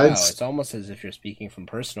sides. Wow, it's almost as if you're speaking from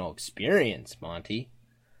personal experience, Monty.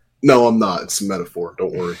 No, I'm not. It's a metaphor.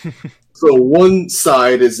 Don't worry. So one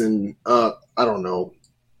side is in, I don't know,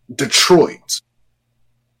 Detroit.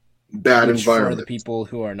 Bad Which environment. For the people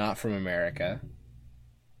who are not from America.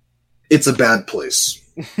 It's a bad place.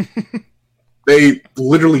 They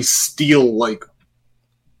literally steal,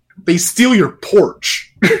 they steal your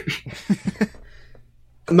porch.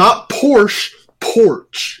 Not Porsche,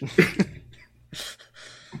 porch.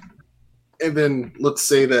 And then let's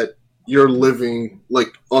say that you're living,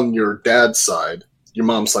 on your dad's side. Your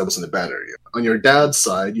mom's side was in a bad area. On your dad's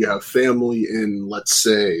side, you have family in, let's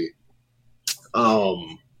say,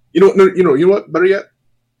 you know what? Better yet?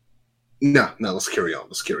 No, let's carry on.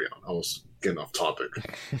 I was getting off topic.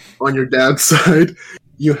 On your dad's side,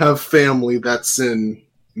 you have family that's in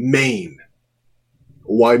Maine.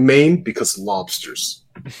 Why Maine? Because lobsters.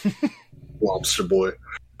 Lobster boy.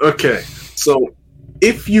 Okay, so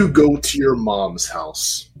if you go to your mom's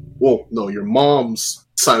house, your mom's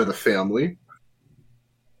side of the family,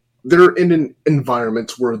 they're in an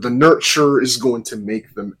environment where the nurture is going to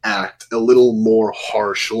make them act a little more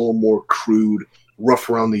harsh, a little more crude, rough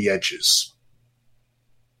around the edges.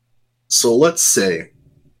 So let's say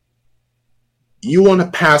you want to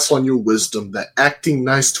pass on your wisdom that acting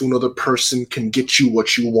nice to another person can get you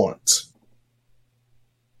what you want.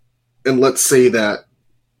 And let's say that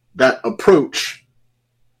approach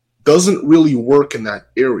doesn't really work in that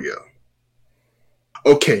area.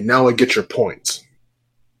 Okay, now I get your point.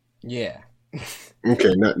 Yeah.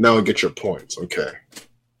 Okay, now I get your point. Okay.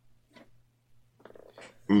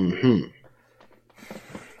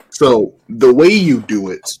 So, the way you do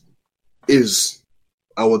it is,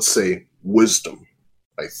 I would say, wisdom,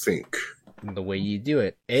 I think. The way you do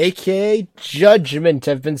it. A.K.A. judgment.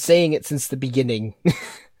 I've been saying it since the beginning.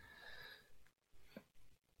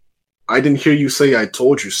 I didn't hear you say I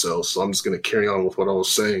told you so I'm just going to carry on with what I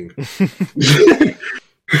was saying.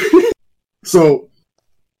 So,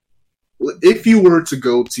 if you were to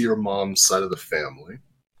go to your mom's side of the family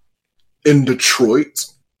in Detroit,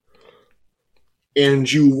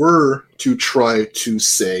 and you were to try to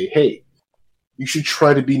say, hey, you should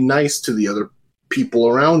try to be nice to the other people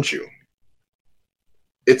around you.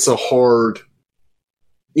 It's a hard,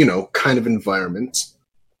 kind of environment.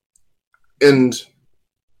 And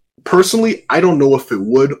personally, I don't know if it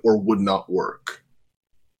would or would not work.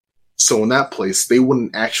 So in that place, they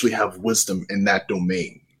wouldn't actually have wisdom in that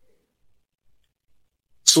domain.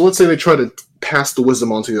 So let's say they try to pass the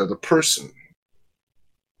wisdom on to the other person.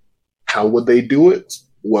 How would they do it?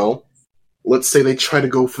 Well, let's say they try to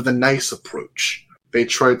go for the nice approach. They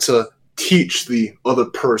try to teach the other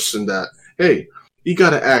person that, hey, you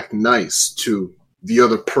gotta act nice to the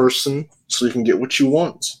other person so you can get what you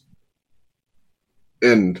want.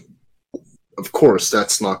 And, of course,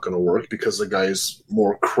 that's not gonna work because the guy's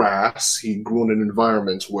more crass. He grew in an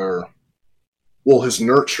environment where, his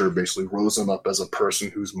nurture basically rose him up as a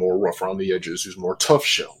person who's more rough around the edges, who's more tough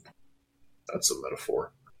shell. That's a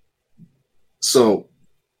metaphor. So,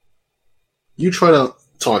 you try to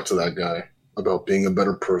talk to that guy about being a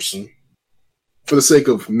better person for the sake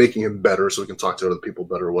of making him better so he can talk to other people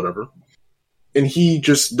better or whatever. And he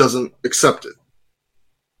just doesn't accept it.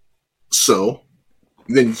 So,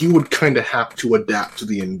 then you would kind of have to adapt to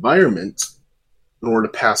the environment in order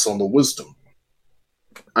to pass on the wisdom.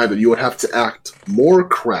 Either you would have to act more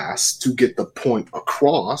crass to get the point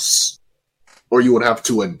across, or you would have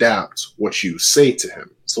to adapt what you say to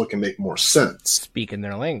him so it can make more sense. Speak in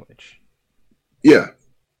their language. Yeah.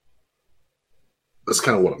 That's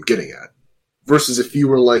kind of what I'm getting at. Versus if you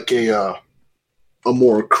were like a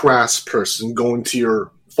more crass person going to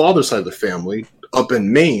your father's side of the family up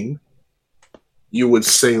in Maine, you would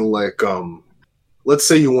say let's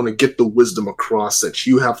say you want to get the wisdom across that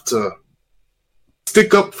you have to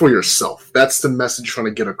stick up for yourself. That's the message you're trying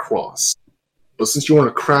to get across. But since you're in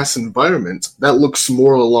a crass environment, that looks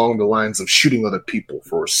more along the lines of shooting other people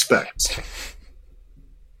for respect.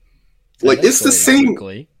 It's the same.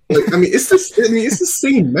 It's the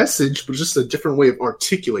same message, but just a different way of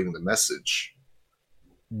articulating the message.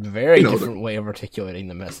 Very different way of articulating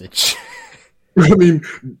the message.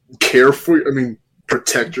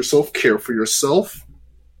 Protect yourself, care for yourself.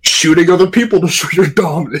 Shooting other people to show your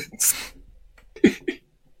dominance.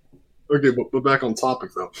 Okay, but back on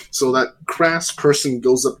topic though. So that crass person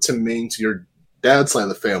goes up to Maine to your dad's side of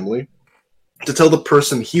the family to tell the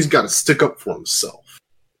person he's got to stick up for himself.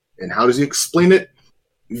 And how does he explain it?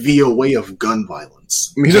 Via way of gun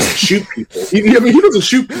violence. He doesn't shoot people. He doesn't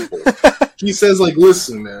shoot people. He says,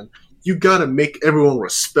 listen, man, you gotta make everyone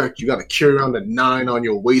respect. You gotta carry around a 9 on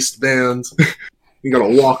your waistband. You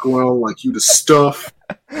gotta walk around like you the stuff.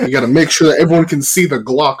 You gotta make sure that everyone can see the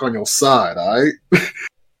Glock on your side, alright?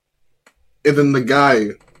 And then the guy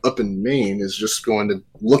up in Maine is just going to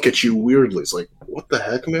look at you weirdly. It's like, what the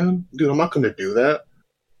heck, man? Dude, I'm not going to do that.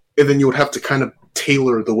 And then you would have to kind of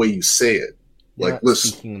tailor the way you say it. You're like, not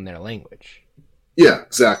speaking in their language. Yeah,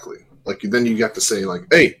 exactly. Like, then you have to say, like,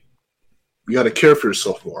 hey, you got to care for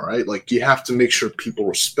yourself more, right? Like, you have to make sure people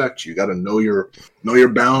respect you. You got to know your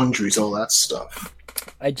boundaries, all that stuff.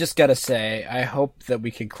 I just gotta say, I hope that we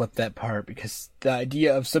can clip that part, because the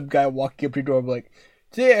idea of some guy walking up to your door and be like,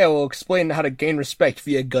 today I will explain how to gain respect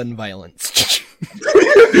via gun violence.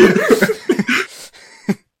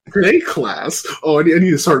 Hey, class. Oh, I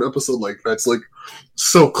need to start an episode like that. It's like,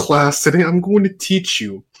 so class, today I'm going to teach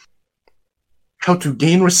you how to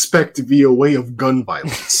gain respect via way of gun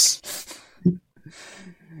violence.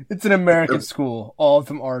 It's an American school. All of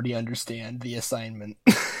them already understand the assignment.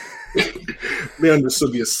 They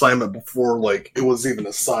understood the assignment before, like, it was even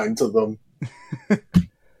assigned to them.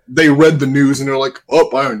 They read the news and they're like, oh,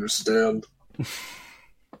 I understand.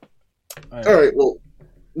 Alright, well,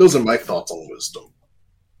 those are my thoughts on wisdom.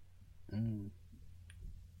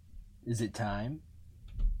 Is it time?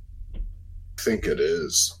 I think it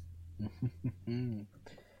is.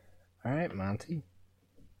 Alright, Monty.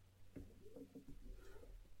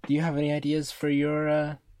 Do you have any ideas for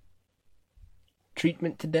your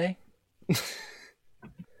treatment today?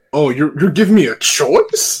 Oh, you're giving me a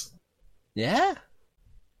choice? Yeah.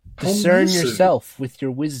 Discern yourself with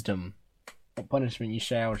your wisdom. What punishment you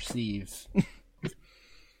shall receive.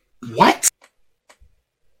 What?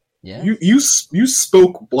 Yeah. You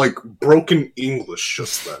spoke like broken English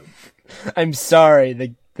just then. I'm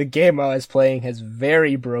sorry. The game I was playing has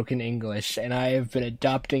very broken English, and I have been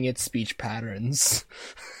adopting its speech patterns.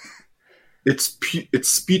 It's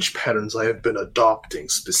speech patterns I have been adopting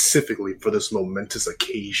specifically for this momentous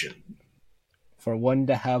occasion. For one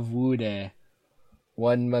to have wude,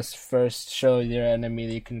 one must first show their enemy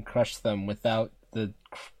they can crush them without the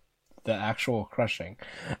actual crushing.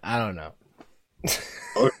 I don't know.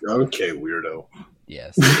 Okay, weirdo.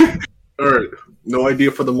 Yes. Alright, no idea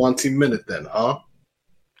for the Monty Minute then, huh?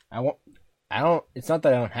 It's not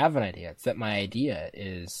that I don't have an idea, it's that my idea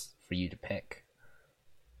is for you to pick.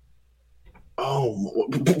 Oh,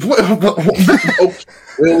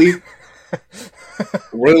 really?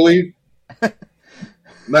 Really?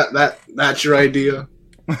 That's your idea?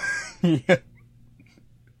 Yeah.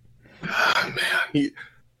 Ah, man.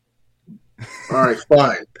 Alright,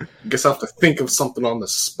 fine. Guess I'll have to think of something on the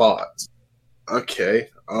spot. Okay.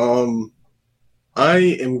 I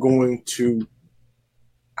am going to,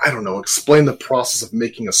 I don't know, explain the process of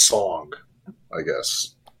making a song, I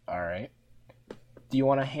guess. Alright. Do you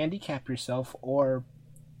want to handicap yourself or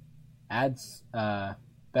add a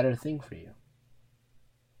better thing for you?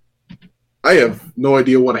 I have no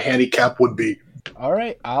idea what a handicap would be.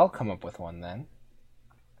 Alright, I'll come up with one then.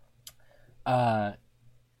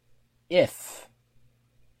 If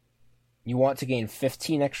you want to gain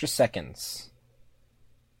 15 extra seconds,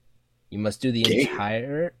 you must do the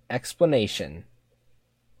entire explanation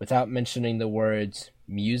without mentioning the words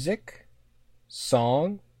music,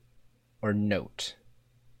 song, or note.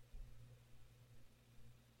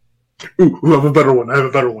 Ooh, I have a better one.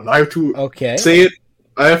 I have to say it.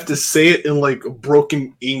 I have to say it in like a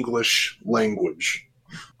broken English language.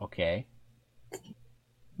 Okay.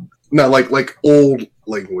 Not like old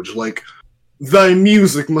language. Like, thy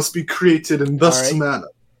music must be created in thus manner.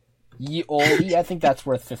 Ye oldie, I think that's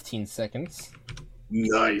worth 15 seconds.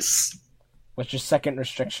 Nice. What's your second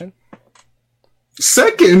restriction?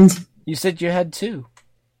 Second? You said you had 2.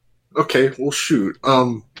 Okay, well shoot.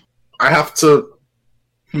 I have to...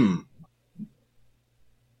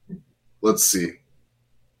 Let's see.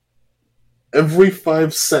 Every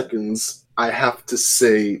 5 seconds, I have to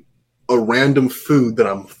say a random food that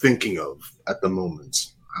I'm thinking of at the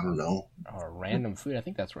moment. I don't know. Oh, random food? I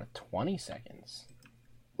think that's worth 20 seconds.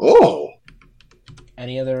 Oh!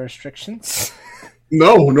 Any other restrictions?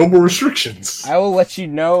 No more restrictions. I will let you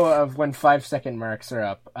know of when 5-second marks are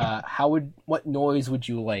up. What noise would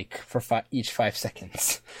you like for each 5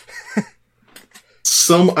 seconds?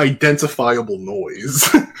 Some identifiable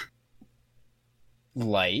noise.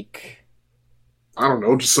 Like? I don't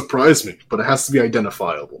know, just surprise me, but it has to be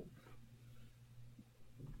identifiable.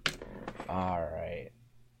 Alright.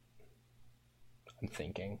 I'm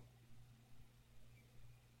thinking.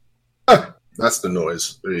 Ah, that's the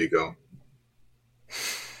noise. There you go.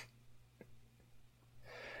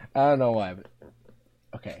 I don't know why, but...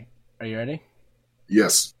 Okay. Are you ready?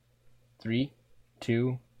 Yes. 3,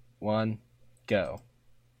 2, 1, go.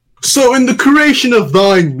 So in the creation of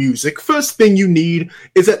thine music, first thing you need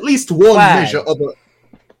is at least one measure of a...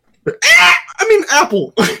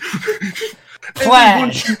 apple!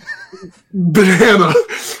 Plaid! Banana.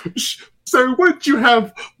 So once you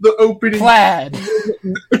have the opening... Plaid.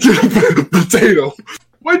 Potato.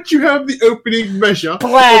 Once you have the opening measure...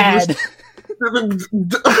 Plaid.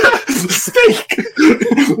 Steak.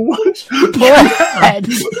 Plaid.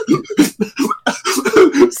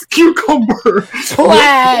 Cucumber.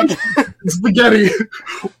 Plaid. Spaghetti.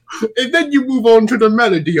 And then you move on to the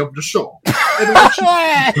melody of the song.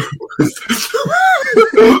 Plaid.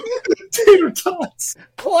 Tater tots.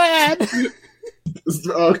 Plaid.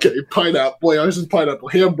 Okay, pineapple. Wait, I was just pineapple.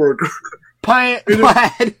 Hamburger. Plaid.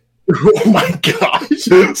 Oh my gosh.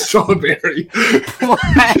 Strawberry.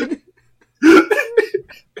 Plaid.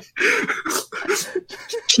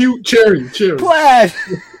 Cute cherry. Plaid.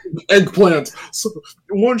 Eggplant. So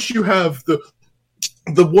once you have the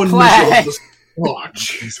one Plaid. measure of the... Oh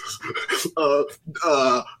Jesus!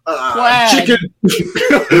 Plaid.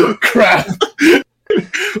 Chicken, crab,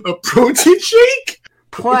 a protein shake.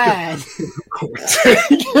 Plaid.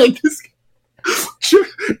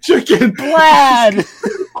 Chicken. Plaid.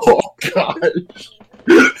 Oh God.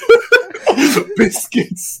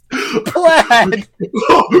 Biscuits. Plaid.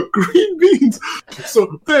 Oh, green beans.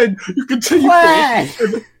 So then you continue. Plaid.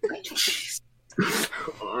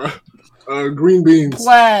 Green beans.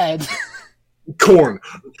 Plaid. Corn.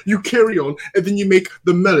 You carry on, and then you make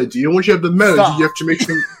the melody. And once you have the melody, Stop. you have to make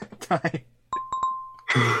some.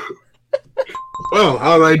 Well,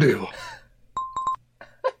 how did I do?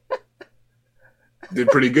 Did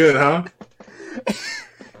pretty good, huh?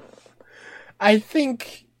 I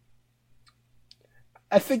think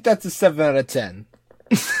that's a 7 out of 10.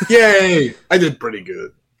 Yay! I did pretty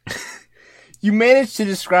good. You managed to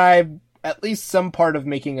describe at least some part of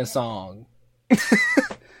making a song.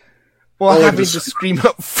 While having to scream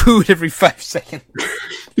out food every 5 seconds.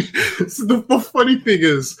 So the funny thing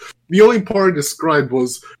is, the only part I described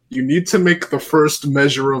was you need to make the first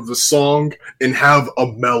measure of the song and have a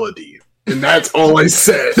melody. And that's all I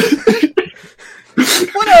said.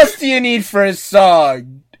 What else do you need for a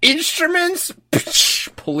song? Instruments?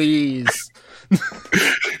 Please.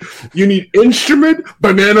 You need instrument,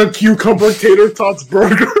 banana, cucumber, tater tots,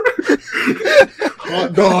 burger,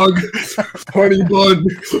 hot dog, honey bun,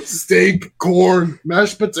 steak, corn,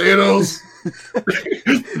 mashed potatoes.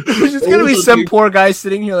 There's just gonna be some poor guy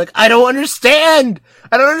sitting here like, I don't understand!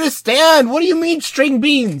 What do you mean string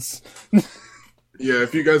beans? Yeah,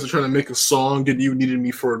 if you guys are trying to make a song and you needed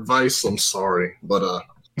me for advice, I'm sorry. But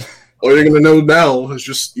all you're gonna know now is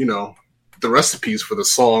just, the recipes for the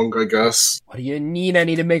song, I guess. What do you need? I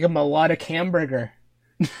need to make a melodic hamburger.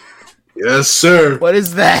 Yes, sir. What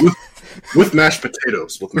is that? With mashed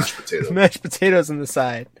potatoes. Mashed potatoes on the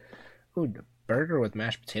side. Ooh, a burger with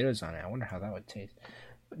mashed potatoes on it. I wonder how that would taste.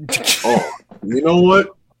 Oh, you know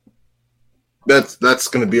what? That's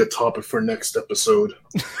going to be a topic for next episode.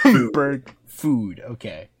 Food,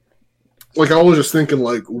 okay. Like, I was just thinking,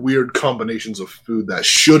 like, weird combinations of food that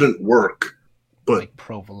shouldn't work, but... Like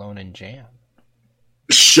provolone and jam.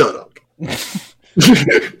 Shut up.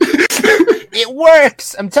 It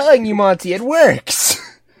works! I'm telling you, Monty, it works!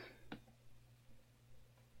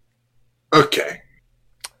 Okay.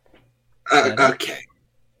 Okay.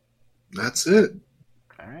 That's it.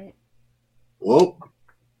 Alright. Well,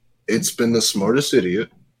 it's been the smartest idiot.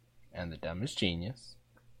 And the dumbest genius.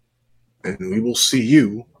 And we will see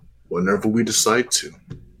you whenever we decide to.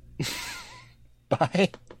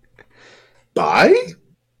 Bye. Bye?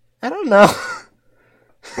 I don't know.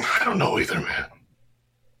 I don't know either, man.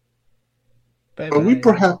 Bye-bye. Are we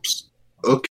perhaps... Okay.